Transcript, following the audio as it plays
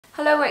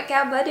Hello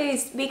workout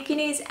buddies,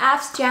 Bikini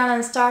ABS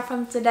challenge start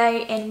from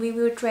today and we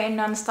will train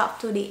non-stop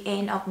to the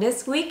end of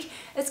this week.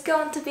 It's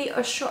going to be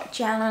a short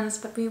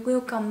challenge, but we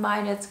will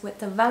combine it with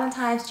the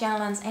Valentine's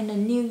challenge and the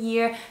New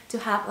Year to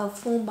have a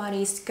full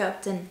body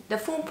sculpting. The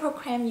full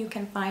program you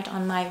can find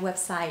on my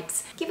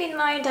website. Keep in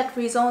mind that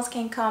results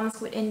can come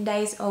within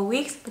days or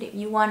weeks, but if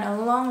you want a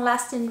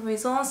long-lasting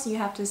results, you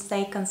have to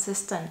stay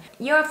consistent.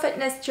 Your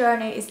fitness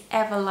journey is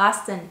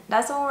everlasting.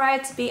 That's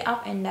alright to be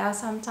up and down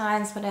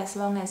sometimes, but as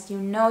long as you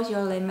know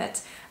your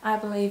limits, I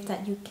believe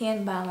that you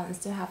can balance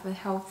to have a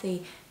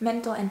healthy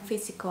mental and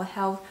physical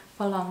health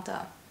for long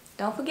term.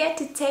 Don't forget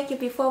to take your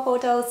before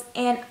photos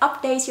and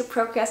update your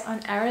progress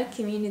on our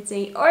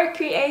community or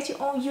create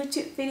your own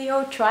YouTube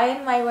video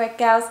trying my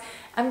workouts.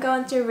 I'm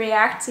going to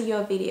react to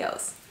your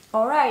videos.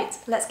 Alright,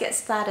 let's get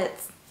started.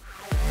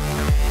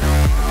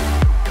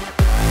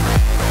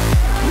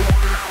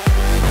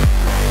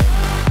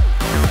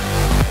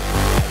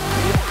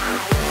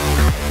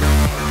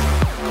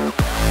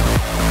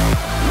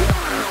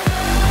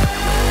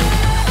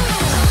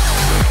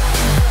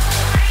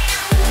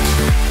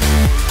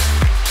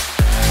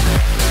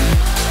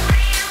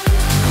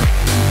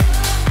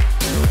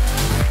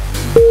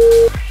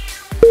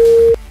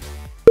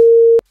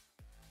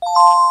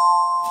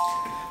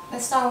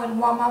 Let's start with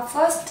warm up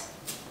first.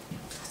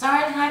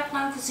 Start in high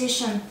plank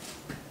position.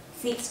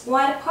 Feet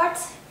wide apart.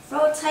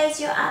 Rotate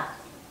your arm.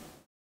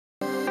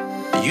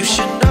 You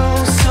should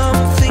know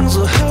some things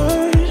will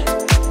hurt,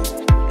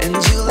 and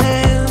you'll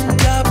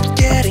end up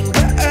getting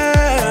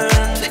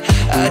burned.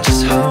 I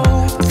just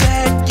hope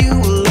that you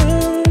will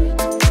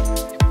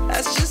learn.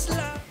 That's just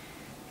love.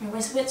 And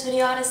we switch to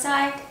the other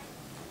side.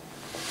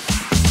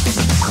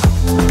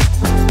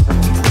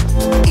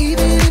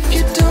 Even if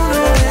you don't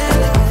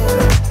know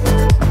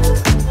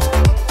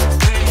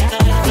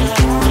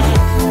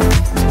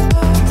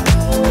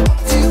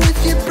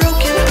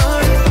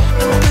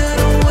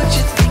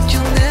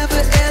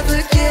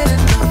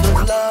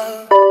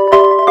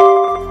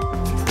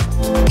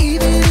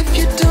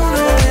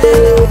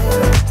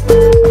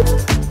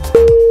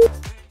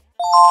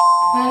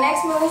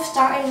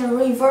start in a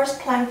reverse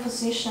plank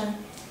position.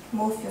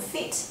 Move your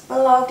feet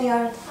below the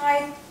other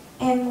thigh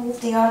and move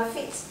the other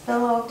feet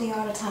below the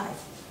other thigh.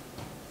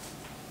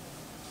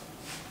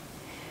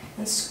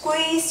 And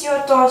squeeze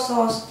your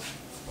torsos.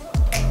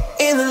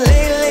 in the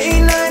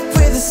late night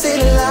with the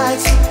city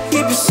lights.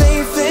 Keep you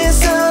safe and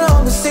sound,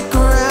 always stick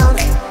around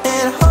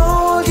and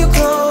hold you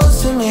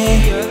close to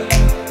me.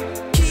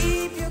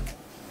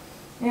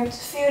 You have to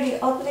feel the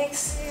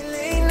obliques.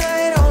 Late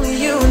night, only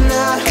you and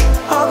I.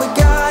 All we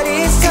got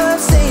is time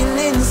staying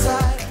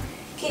inside.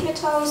 Keep your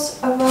toes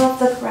above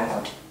the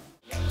ground.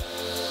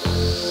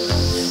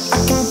 I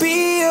can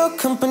be your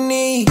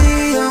company.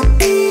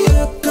 Be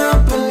your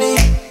company.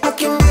 I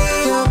can be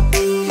your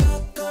company.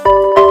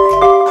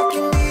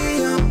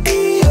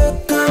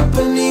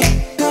 Company.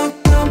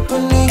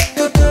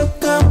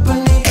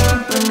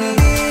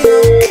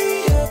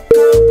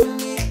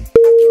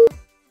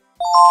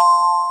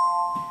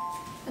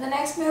 For the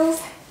next move,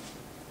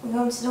 we're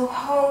going to do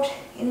hold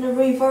in the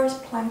reverse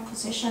plank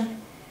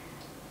position.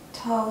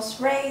 Toes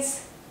raised.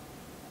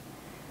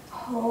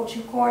 Hold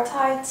your core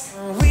tight.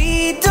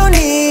 We don't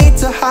need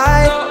to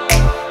hide,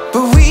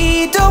 but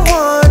we don't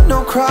want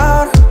no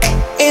crowd.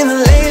 In the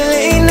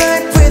late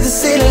night with the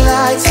city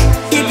lights.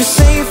 Keep you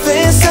safe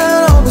and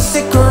sound, always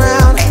stick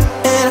around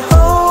and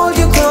hold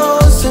you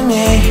close to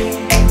me.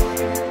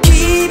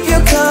 Keep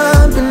your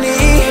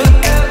company.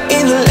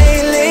 In the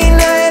late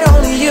night,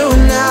 only you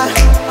and I.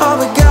 All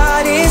we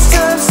got is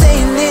time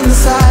staying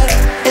inside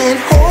and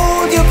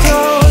hold you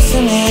close to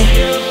me.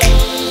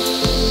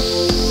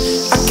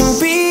 I can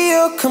be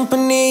your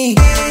company. I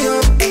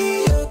can be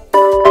your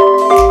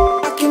company.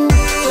 I can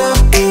be your.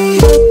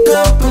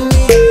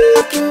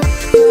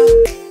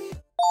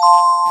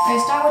 Okay,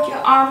 start with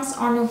your arms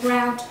on the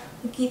ground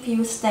to keep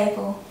you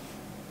stable.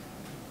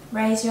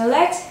 Raise your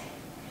legs,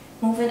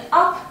 move it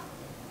up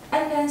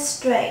and then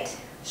straight.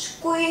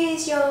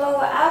 Squeeze your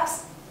lower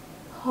abs,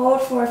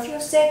 hold for a few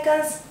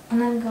seconds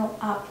and then go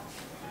up.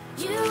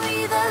 You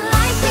either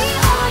like me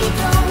or you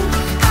don't.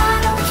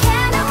 I don't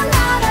care, no,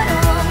 not at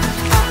all.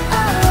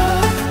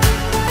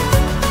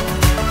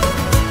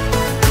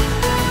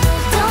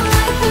 Don't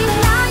like me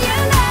now, you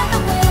never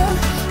will.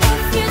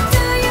 If you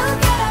do, you'll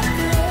get a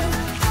thrill.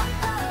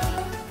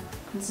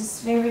 This is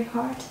very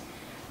hard.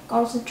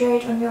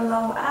 Concentrate on your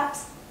lower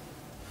abs.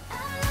 I'm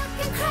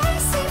looking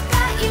crazy,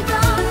 but you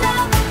don't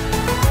know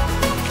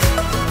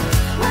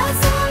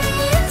what's on the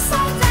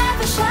inside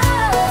never show.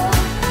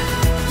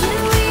 You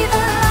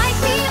either like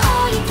me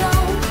or you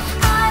don't.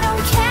 I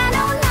don't care,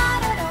 no,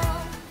 not at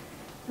all.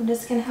 And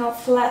this can help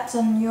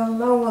flatten your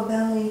lower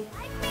belly.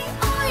 Like me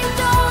or you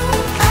don't.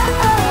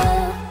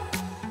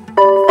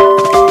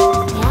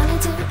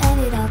 Wanted to end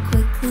it all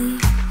quickly.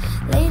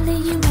 Lately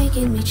you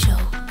making me choke.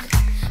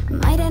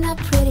 Might end up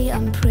pretty,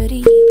 I'm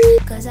pretty,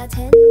 cause I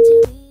tend to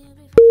leave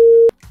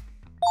before.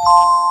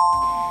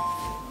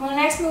 For the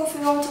next move,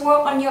 we're going to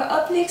work on your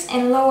obliques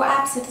and lower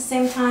abs at the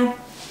same time.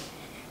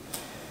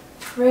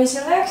 Raise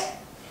your leg,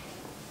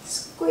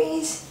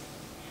 squeeze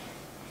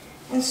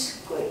and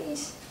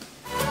squeeze.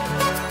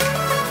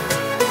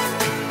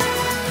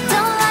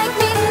 Don't like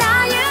me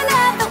now, you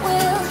never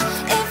will.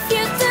 If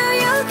you do,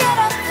 you'll get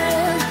a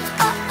thrill.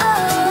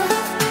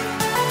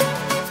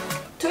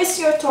 Twist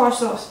your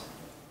torsos.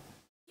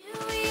 You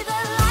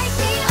either like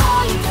me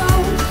or you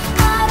don't.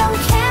 I don't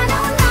care,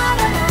 no, not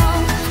at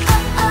all.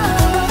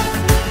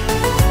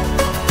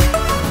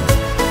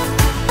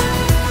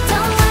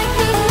 Don't like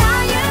me now,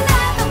 you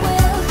never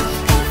will.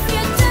 If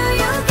you do,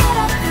 you'll get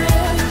a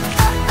thrill.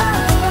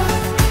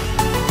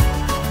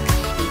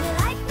 Either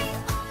like me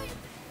or you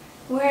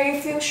don't. Where you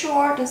feel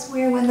short is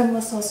where when the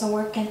muscles are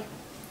working.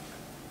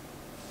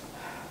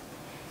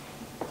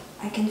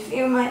 I can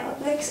feel my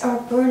legs are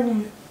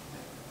burning.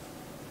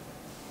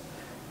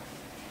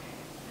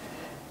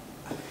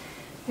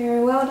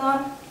 Very well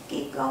done.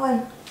 Keep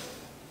going.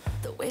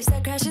 The waves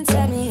that crash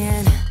inside me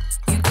and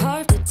you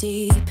carved it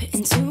deep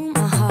into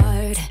my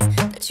heart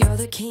that you're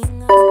the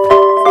king of the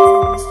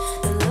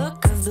the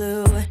look of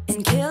blue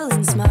and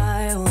killing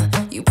smile.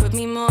 You put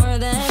me more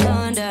than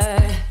under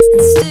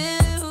and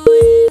still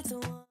with the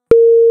one.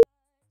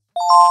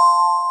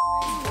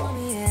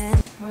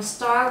 We'll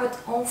start with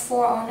all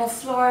four on the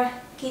floor.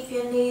 Keep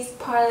your knees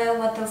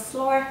parallel with the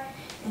floor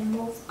and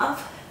move up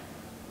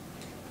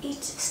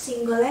each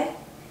single leg.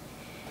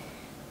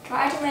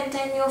 Try to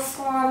maintain your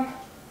form.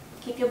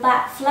 Keep your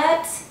back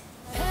flat.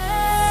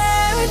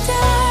 Paradise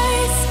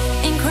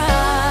in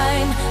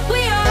crime.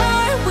 We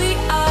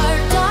are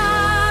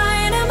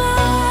dynamite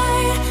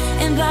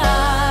and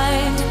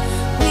blind.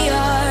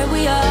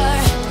 We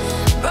are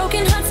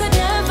broken hearts that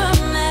never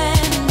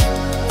mend.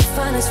 The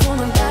finest form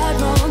of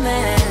bad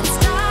romance.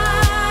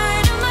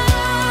 Dynamite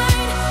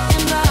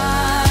and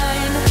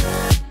blind.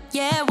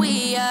 Yeah,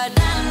 we are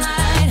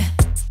dynamite,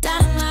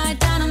 dynamite,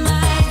 dynamite.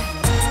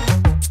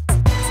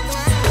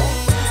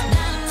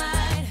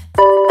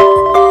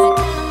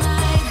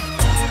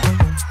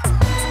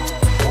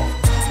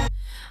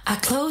 I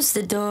closed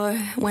the door,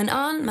 went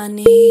on my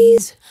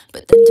knees,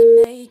 but then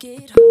to make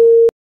it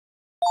hard.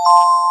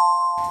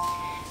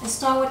 Let's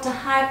start with the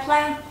high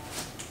plank.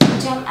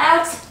 Jump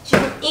out,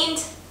 jump in,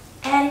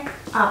 and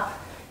up.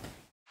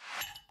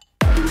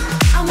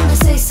 I wanna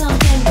say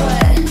something,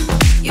 but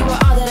you are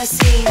all that I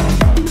see.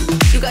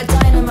 You got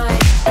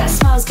dynamite, that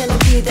smile's gonna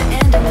be the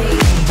end of me.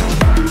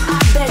 I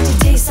bet you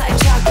taste like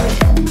chocolate.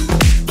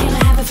 Can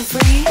I have it for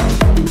free?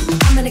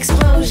 I'm an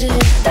explosion,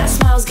 that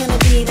smile's gonna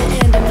be the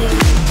end of me.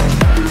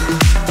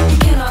 You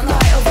cannot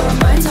lie over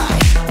my tie.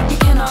 You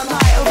cannot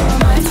lie over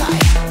my tie.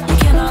 You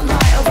cannot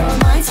lie over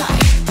my tie.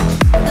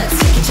 Let's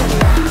take each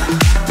other out.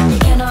 You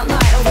cannot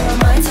lie over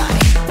my tie.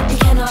 You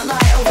cannot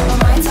lie over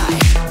my tie.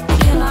 You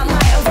cannot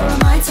lie over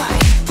my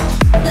tie.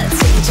 Let's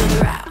take each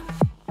other out.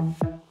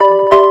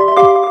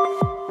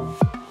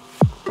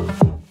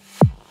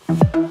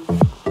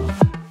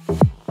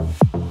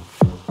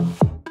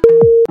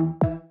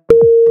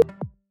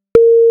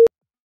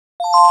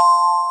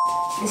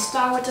 Let's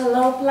start with a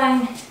low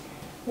plank.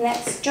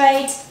 Legs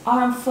straight,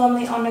 arm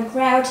firmly on the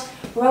ground.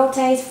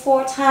 Rotate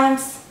 4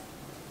 times.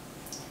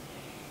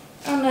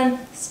 And then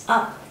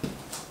up,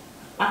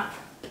 up.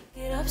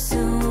 Get up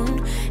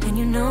soon, and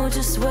you know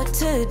just what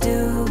to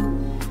do.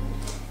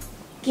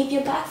 Keep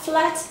your back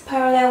flat,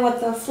 parallel with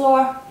the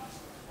floor.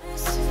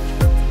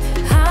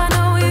 I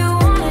know you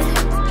want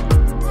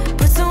it.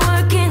 Put some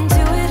work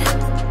into it.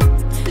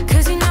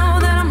 'Cause you know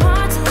that I'm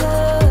hard to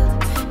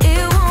love.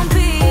 It won't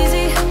be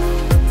easy.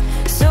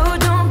 So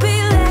don't be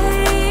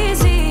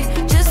lazy.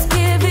 Just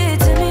give it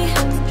to me.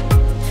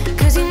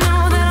 'Cause you know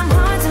that I'm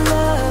hard to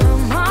love.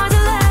 I'm hard to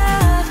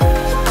love.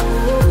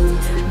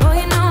 Boy,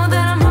 you know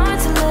that I'm hard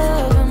to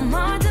love. I'm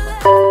hard to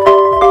love.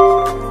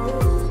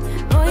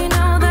 Boy, you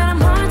know that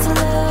I'm hard to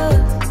love.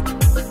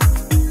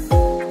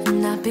 I'm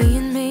not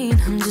being mean,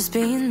 I'm just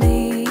being me.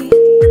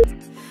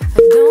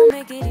 But don't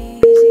make it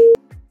easy.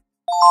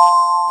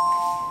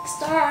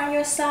 Start on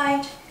your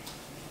side.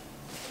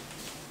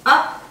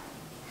 Up,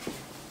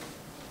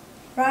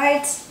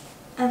 right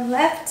and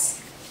left,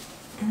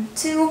 and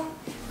 2.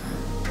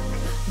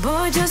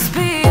 Boy, just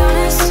be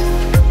honest.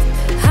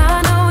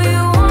 I know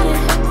you want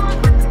it.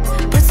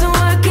 Put some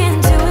work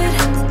into it.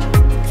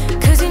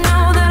 'Cause you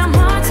know that I'm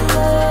hard to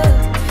love.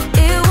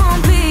 It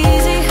won't be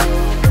easy.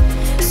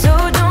 So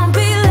don't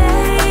be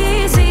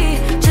lazy.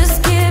 Just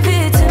give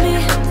it to me.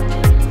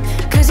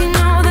 'Cause you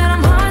know that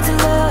I'm hard to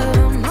love.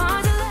 I'm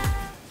hard to love.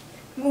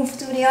 Move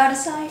to the other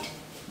side.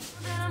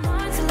 I'm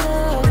hard to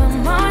love.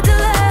 I'm hard to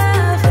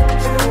love.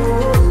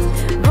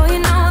 Boy, you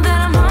know that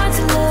I'm hard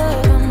to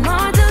love. I'm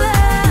hard to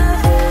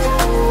love.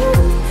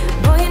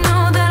 Boy, you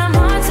know that I'm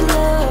hard to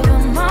love.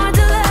 I'm hard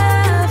to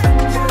love.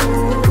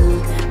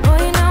 Boy,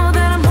 you know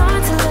that I'm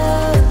hard to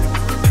love.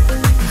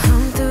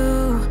 I'm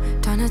through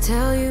trying to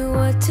tell you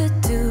what to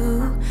do,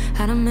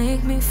 how to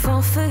make me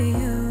fall for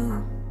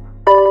you.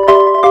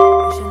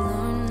 You should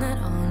learn that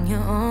on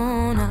your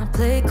own. I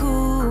play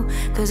cool,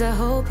 'cause I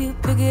hope you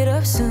pick it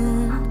up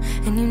soon,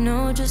 and you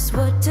know just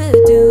what to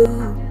do.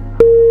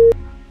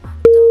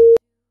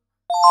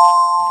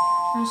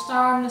 Now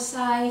start on the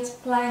side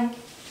plank.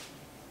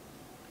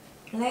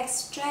 Legs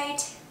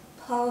straight,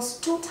 pulse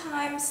 2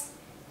 times,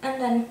 and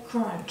then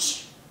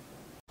crunch.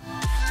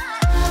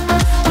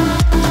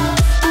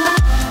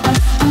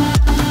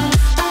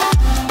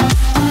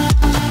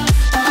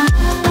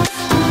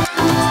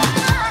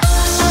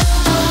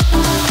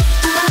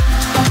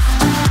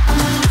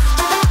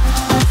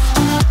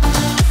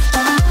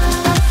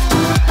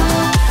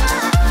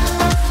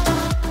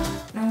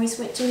 Now we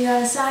switch to the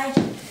other side.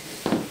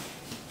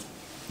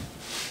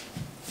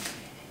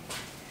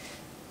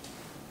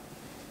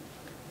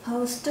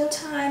 Pulse 2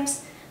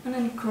 times and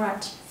then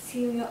crunch.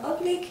 Feel your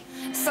oblique.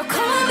 So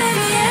come on,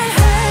 baby, and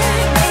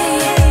hurt me.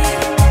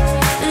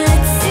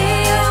 Let's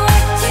see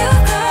what you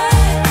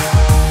got.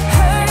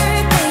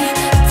 Hurt me,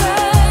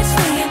 touch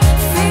me,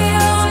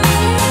 feel me.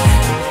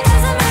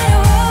 Doesn't matter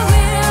what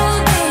we'll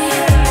be.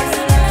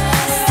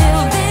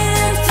 Still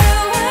been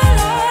through a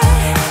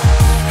lot.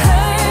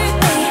 Hurt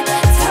me,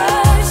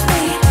 touch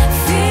me,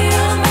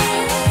 feel me.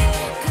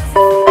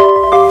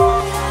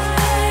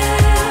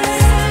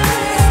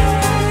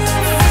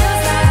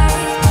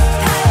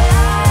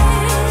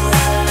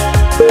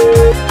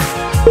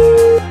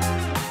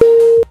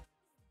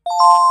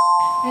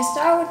 And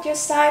start with your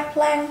side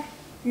plank,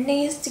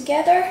 knees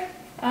together,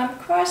 arm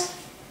crossed,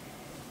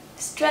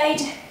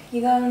 straight.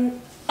 You're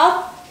going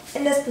up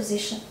in this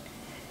position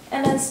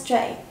and then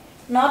straight.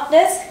 Not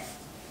this,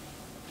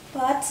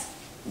 but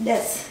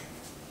this.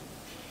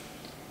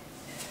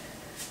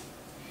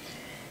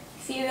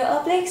 Feel your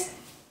obliques.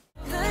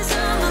 'Cause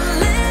I'm a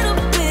little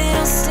bit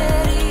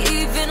unsteady,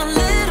 even a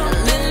little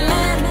bit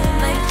mad.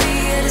 Might be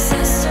a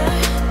disaster,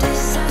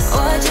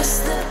 or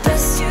just the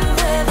best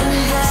you've ever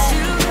had.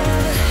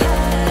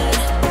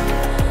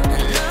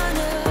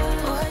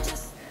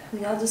 We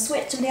got to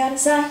switch to the other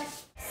side.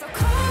 So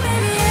come on,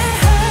 baby, and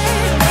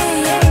hurt me.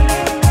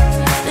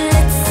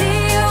 Let's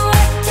see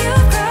what you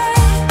got.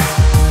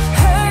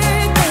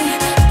 Hurt me,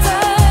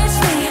 touch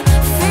me,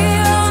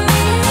 feel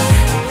me.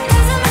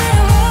 Doesn't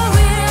matter what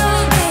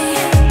we'll be.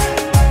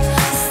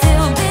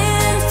 Still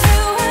been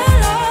through a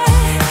lot.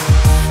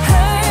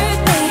 Hurt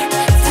me,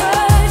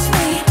 touch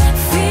me,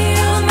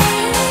 feel me.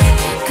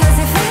 'Cause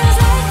it feels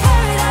like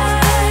paradise.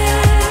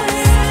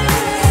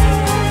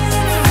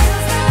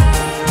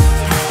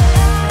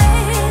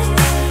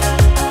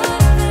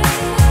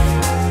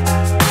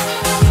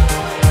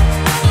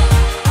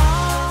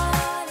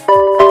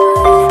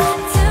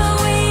 Till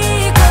we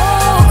go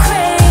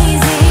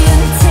crazy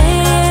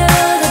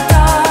until the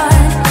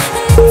dawn.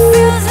 It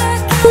feels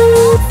like I'm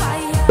on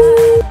fire.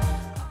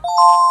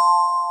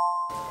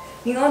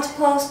 You're going to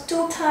pulse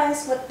 2 times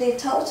with the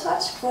toe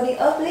touch for the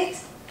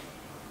obliques,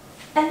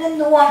 and then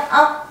the one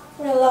up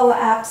for the lower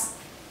abs.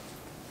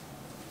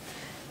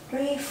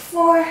 3,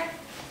 4,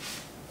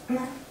 and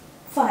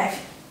 5.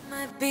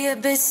 Might be a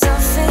bit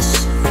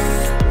selfish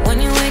when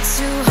you're way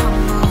too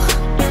humble.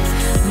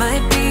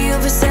 Might be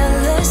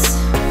overzealous,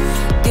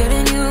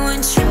 getting you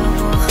in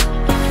trouble.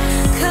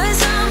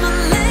 'Cause I'm a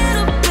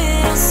little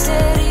bit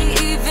unsteady,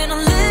 even a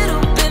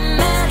little bit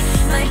mad.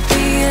 Might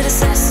be a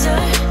disaster,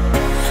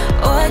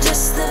 or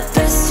just the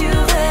best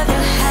you've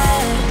ever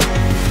had.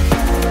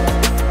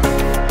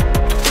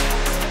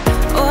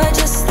 Or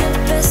just the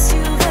best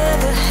you've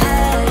ever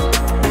had.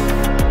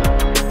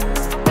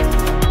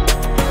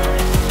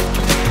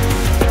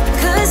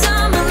 'Cause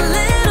I'm a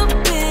little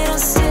bit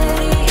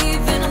unsteady,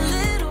 even a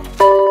little.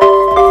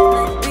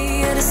 Might be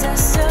a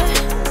disaster.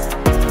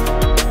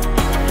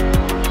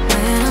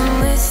 When I'm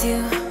with you,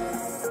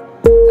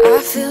 I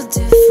feel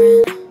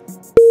different.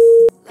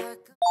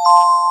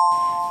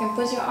 You can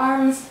put your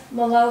arms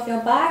below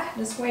your back.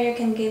 This is where you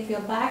can give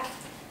your back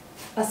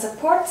a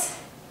support.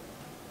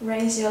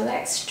 Raise your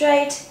legs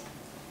straight.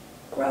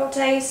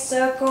 Rotate,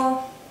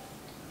 circle,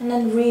 and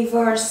then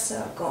reverse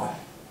circle.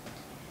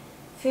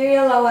 Feel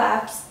your lower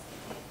abs.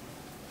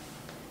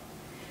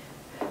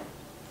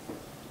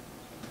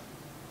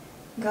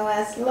 Go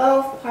as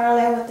low,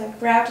 parallel with the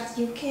ground as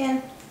you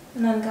can,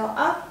 and then go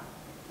up,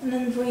 and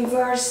then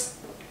reverse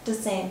the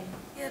same.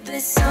 You're a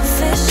bit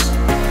selfish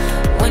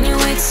when you're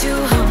way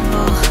too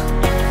humble.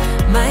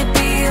 Might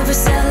be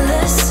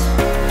overzealous,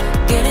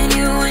 getting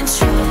you in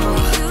trouble.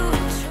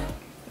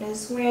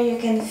 This is where you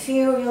can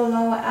feel your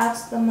lower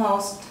abs the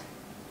most.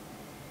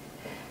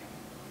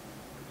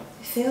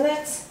 Feel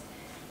it,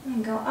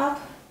 and go up.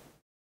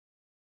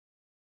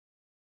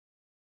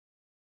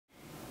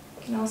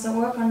 You can also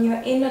work on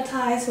your inner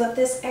thighs with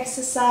this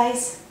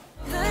exercise.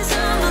 'Cause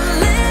I'm a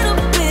little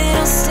bit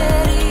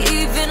unsteady,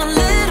 even a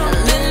little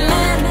bit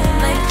mad.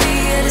 Might be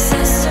a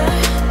disaster,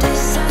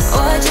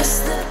 or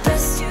just the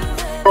best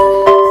you've ever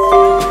had.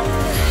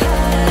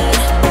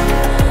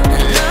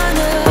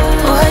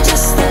 Or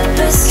just the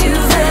best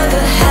you've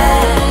ever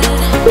had.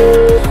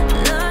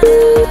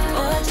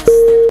 Or just.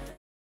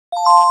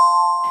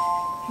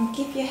 And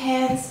keep your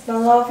hands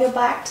below your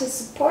back to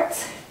support.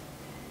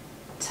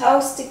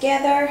 Toes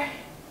together.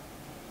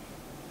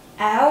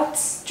 Out,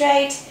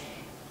 straight.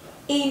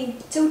 In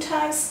 2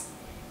 times.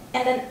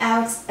 And then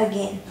out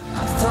again.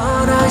 I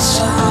thought I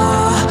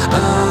saw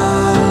a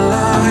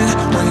light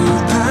when you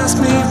passed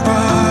me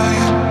by.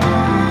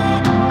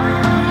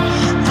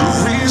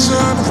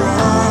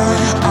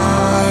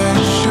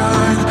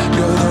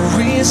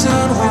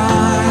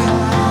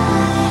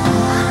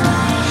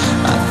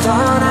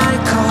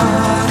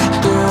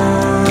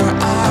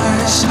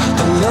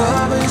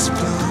 this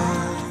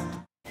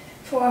plan.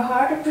 For a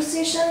harder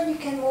position, you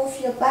can move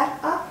your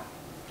back up.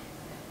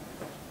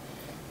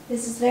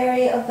 This is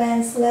very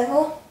advanced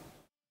level.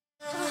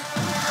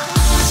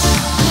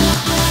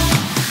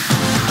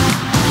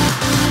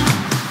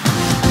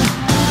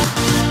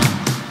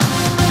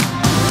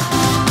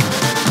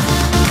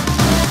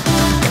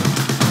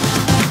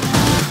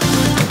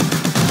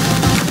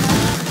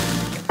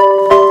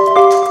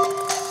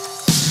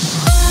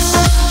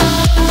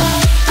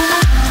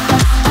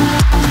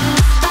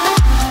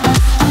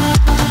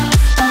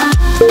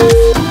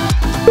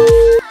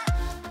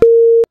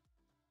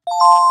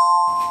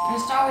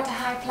 Start with a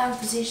high plank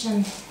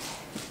position.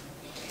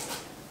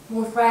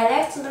 Move right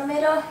leg to the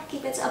middle,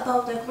 keep it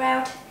above the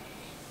ground.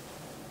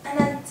 And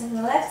then to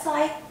the left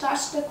side,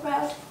 touch the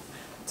ground,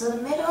 to the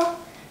middle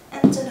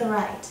and to the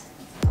right.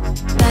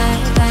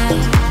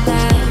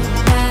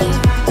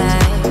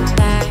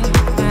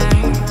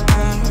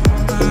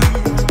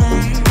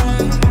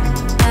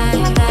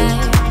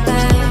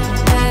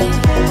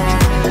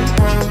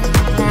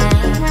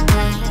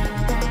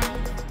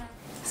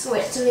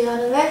 Switch to the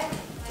other leg.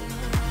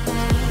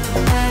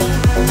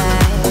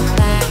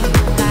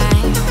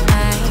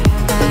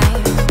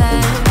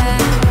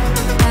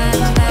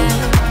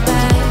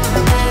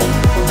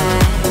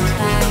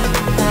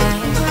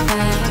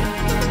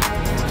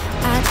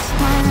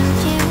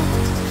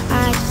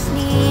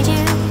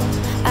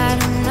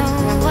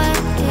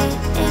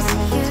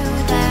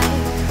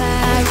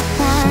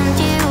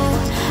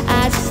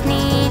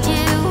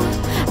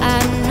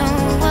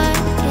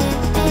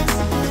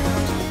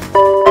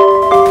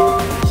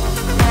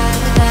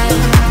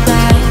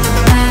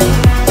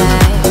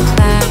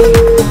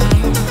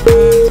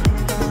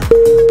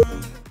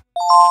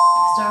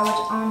 Start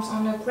with arms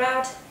on the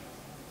ground,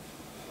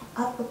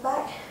 upper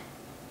back,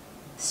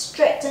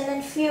 straighten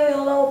and feel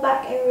your lower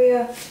back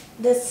area,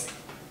 this,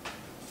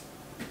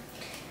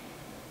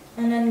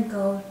 and then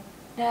go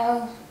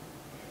down,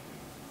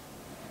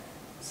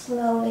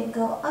 slowly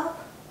go up,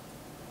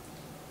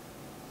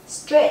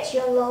 stretch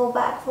your lower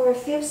back for a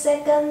few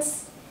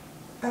seconds,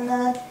 and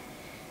then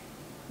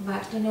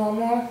back to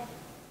normal.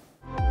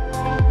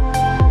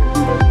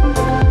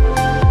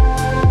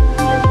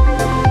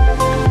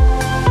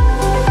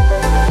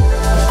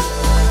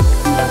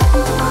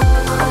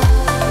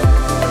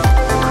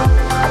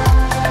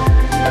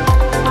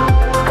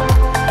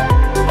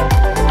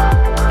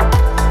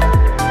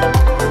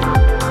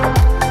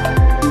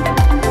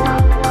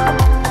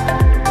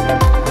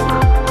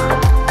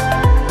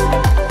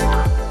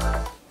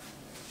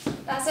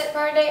 That's it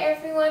for today,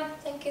 everyone.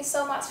 Thank you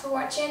so much for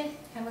watching.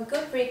 Have a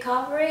good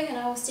recovery and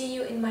I will see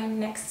you in my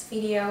next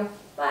video.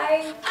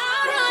 Bye! I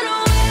run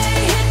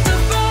away, hit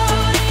the road.